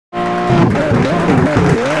This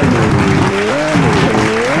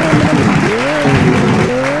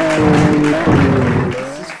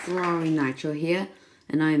is Ferrari Nitro here,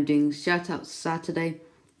 and I am doing Shoutouts Saturday,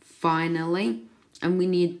 finally, and we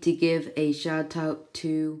need to give a shout out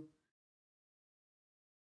to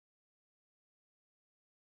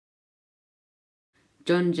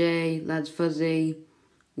John J, Lads Fuzzy,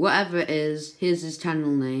 whatever it is. Here's his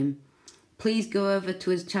channel name. Please go over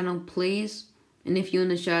to his channel, please, and if you want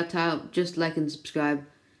to shout out, just like and subscribe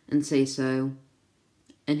and say so.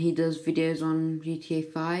 And he does videos on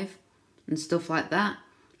GTA 5 and stuff like that.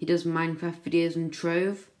 He does Minecraft videos and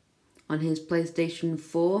Trove on his PlayStation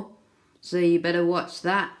 4, so you better watch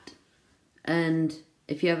that. And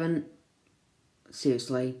if you haven't,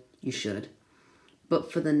 seriously, you should.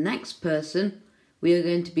 But for the next person, we are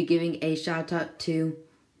going to be giving a shout out to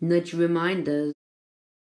Nudge Reminders.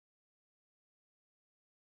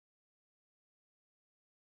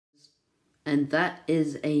 And that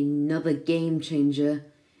is another game changer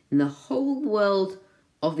in the whole world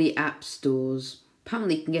of the app stores.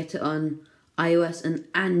 Apparently you can get it on iOS and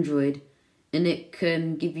Android, and it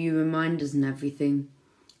can give you reminders and everything.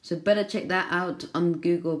 So better check that out on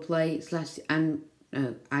Google Play /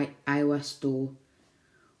 iOS store.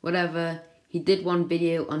 Whatever, he did one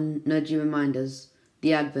video on Nudgy Reminders,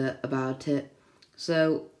 the advert about it.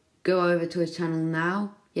 So go over to his channel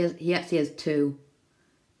now. He actually has two.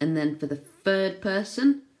 And then for the third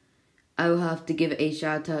person, I will have to give a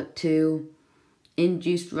shout out to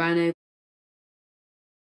Induced Rhino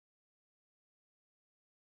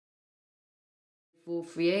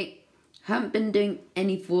 438. Haven't been doing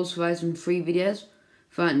any Forza Horizon 3 videos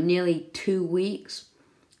for nearly 2 weeks.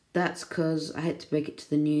 That's because I had to break it to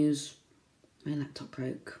the news. My laptop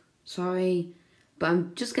broke. Sorry, but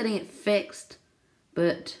I'm just getting it fixed.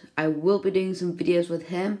 But I will be doing some videos with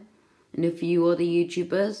him and a few other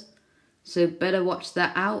YouTubers, so better watch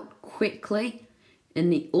that out quickly.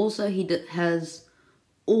 And he has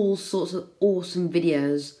all sorts of awesome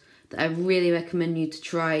videos that I really recommend you to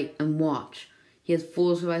try and watch. He has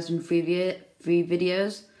Forza Horizon 3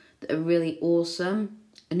 videos that are really awesome,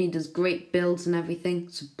 and he does great builds and everything,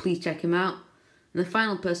 so please check him out. And the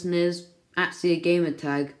final person is actually a gamer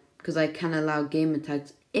tag, because I can allow gamer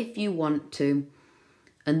tags if you want to.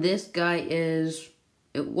 And this guy is,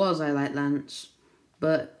 it was I Like Lance,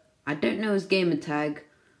 but I don't know his gamer tag,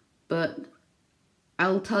 but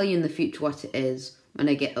I'll tell you in the future what it is when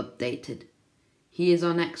I get updated. He is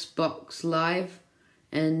on Xbox Live,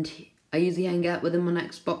 and I usually hang out with him on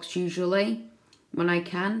Xbox usually, when I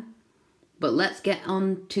can. But let's get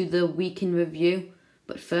on to the week in review.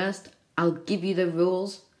 But first, I'll give you the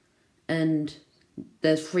rules, and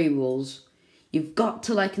there's 3 rules. You've got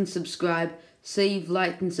to like and subscribe. Say you've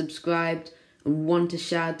liked and subscribed and want to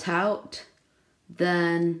shout out,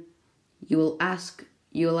 then you will ask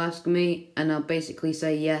me, and I'll basically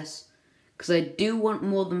say yes, because I do want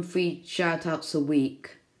more than 3 shout outs a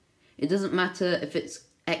week. It doesn't matter if it's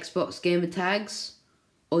Xbox gamer tags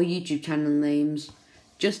or YouTube channel names,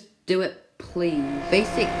 just do it please.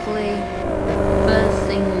 Basically, the first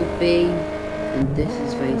thing will be, and this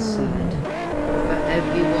is very sad for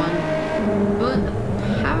everyone, but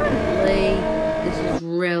apparently this is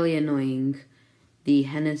really annoying. The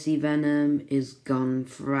Hennessy Venom is gone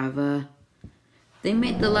forever. They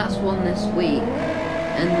made the last one this week,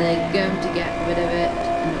 and they're going to get rid of it,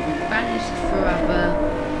 and it'll be banished forever,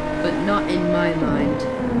 but not in my mind,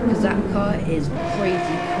 because that car is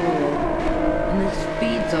crazy cool, and the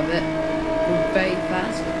speeds of it are very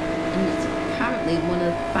fast, and it's apparently one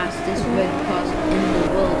of the fastest red cars in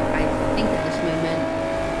the world, I think at this moment.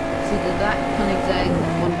 It's either that Koenigsegg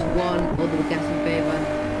 1-to-1 or the Bugatti Veyron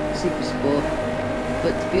Super Sport.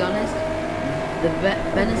 But to be honest, the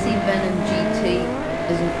Hennessy Venom GT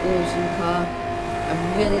is an awesome car. I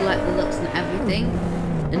really like the looks and everything,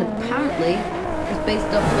 and apparently it's based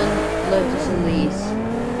off on Lotus and Lease,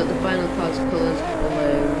 but the final car's colours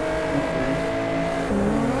blue and red.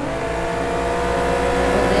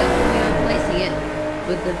 But they are replacing it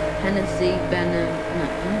with the Hennessy Venom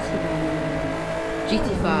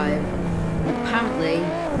GT5. Apparently,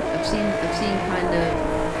 I've seen kind of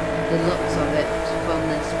the looks of it from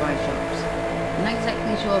the spy shops. I'm not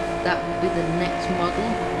exactly sure if that will be the next model,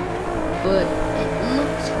 but it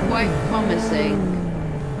looks quite promising.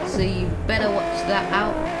 So you better watch that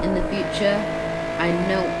out in the future. I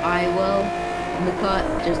know I will. And the car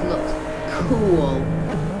just looks cool.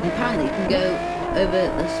 And apparently it can go over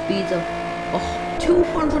the speeds of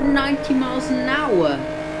 290 miles an hour.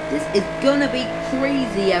 This is gonna be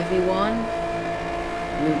crazy, everyone.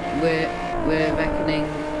 We're reckoning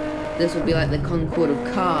this will be like the Concorde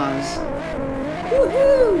of cars.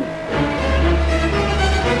 Woohoo!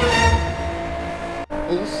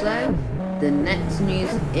 Also, the next news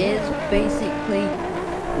is basically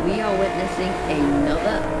we are witnessing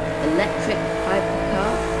another electric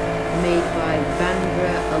hypercar made by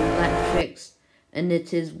Vandra Electrics, and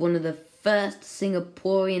it is one of the first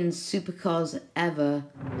Singaporean supercars ever.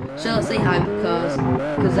 Shall I say hypercars?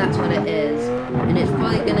 Because that's what it is. And it's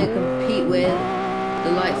probably going to compete with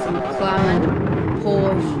the likes of McLaren,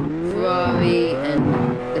 Porsche, Ferrari, and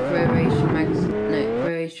the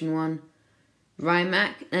Croatian one,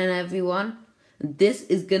 Rimac, and everyone. This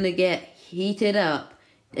is going to get heated up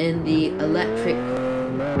in the electric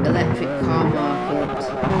car market.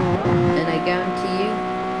 And I guarantee you,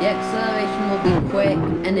 the acceleration will be quick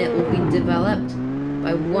and it will be developed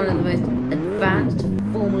by one of the most advanced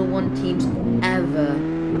Formula 1 teams ever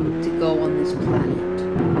to go on this planet,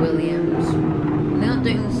 Williams. They're not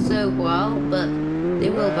doing so well, but they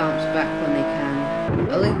will bounce back when they can.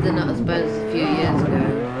 At least they're not as bad as a few years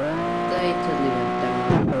ago. They totally went down.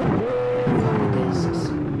 Like floppy disks.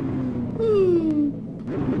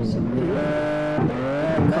 So,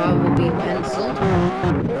 the car will be penciled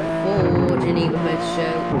for Geneva Motor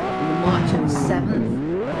Show on March 7th,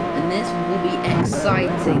 and this will be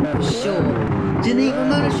exciting for sure. Geneva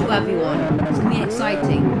Motor Show, everyone! It's going to be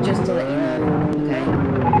exciting, just to let you know, okay?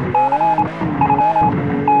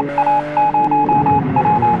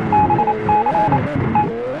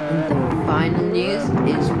 And the final news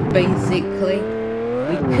is basically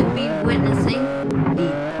we could be witnessing the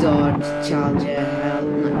Dodge Charger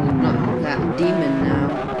not that Demon now.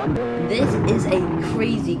 This is a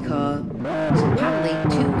crazy car. It's apparently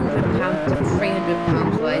 200 to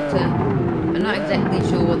 300 lighter. I'm not exactly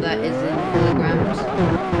sure what that is in kilograms,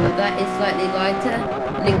 but that is slightly lighter,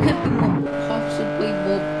 and it could be possibly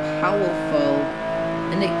more powerful,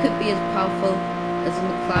 and it could be as powerful as the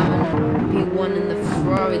McLaren P1 and the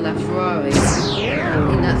Ferrari LaFerrari. I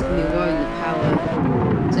think that's going to be rolling the power.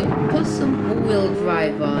 So put some all-wheel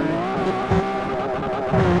drive on.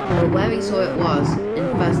 Well, where we saw it was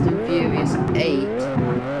in Fast and Furious 8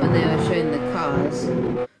 when they were showing the cars.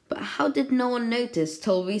 But how did no one notice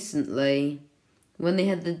till recently when they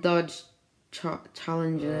had the Dodge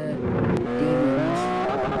Challenger Demons?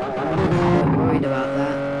 I'm a bit worried about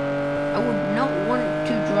that. I would not want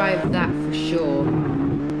to drive that for sure.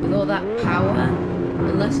 With all that power,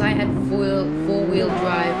 unless I had four-wheel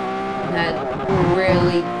drive and had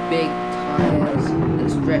really big tires that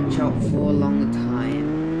stretch out for a long time.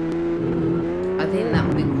 I think that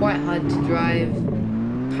would be quite hard to drive.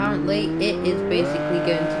 Apparently, it is basically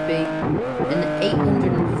going to be an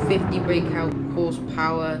 850 brake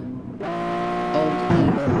horsepower old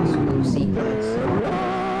E-Class or C-Class.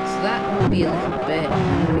 So that will be a little bit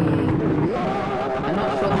annoying. I'm not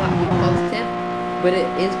sure if that will be positive, but it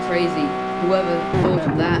is crazy. Whoever thought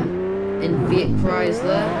of that in Fiat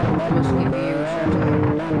Chrysler, I must give you a shout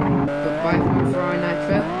out. But bye from Ferrari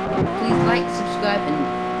Nitro. Please like, subscribe, and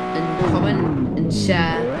comment and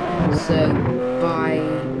share. So bye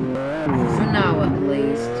for now at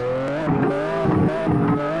least.